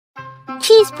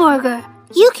Cheeseburger,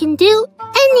 you can do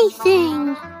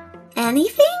anything.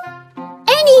 Anything?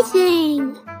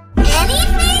 Anything.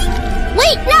 Anything?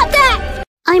 Wait, not that!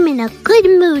 I'm in a good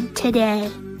mood today.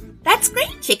 That's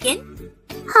great, Chicken.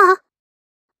 Huh?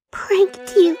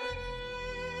 Pranked you.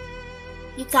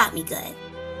 You got me good.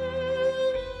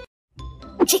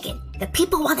 Chicken, the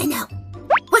people want to know.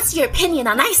 What's your opinion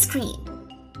on ice cream?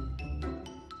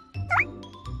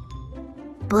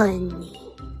 Bunny.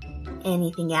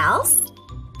 Anything else?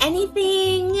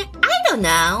 Anything, I don't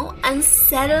know,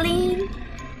 unsettling?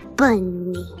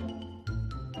 Bunny.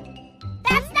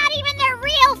 That's not even their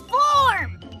real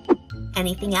form!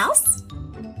 Anything else?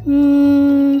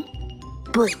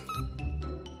 Bunny.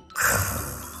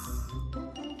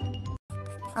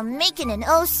 I'm making an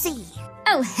OC.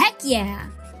 Oh, heck yeah!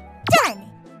 Done!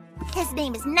 His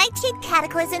name is Nightshade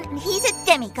Cataclysm, and he's a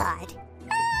demigod.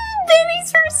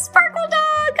 Babies for Sparkle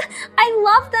Dog! I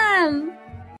love them!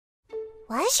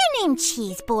 Why is your name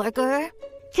Cheeseburger?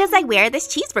 Because I wear this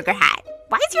cheeseburger hat.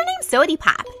 Why is your name Sody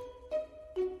Pop?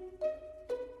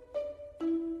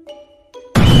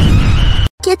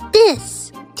 Get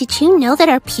this! Did you know that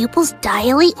our pupils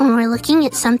dilate when we're looking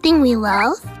at something we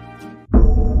love?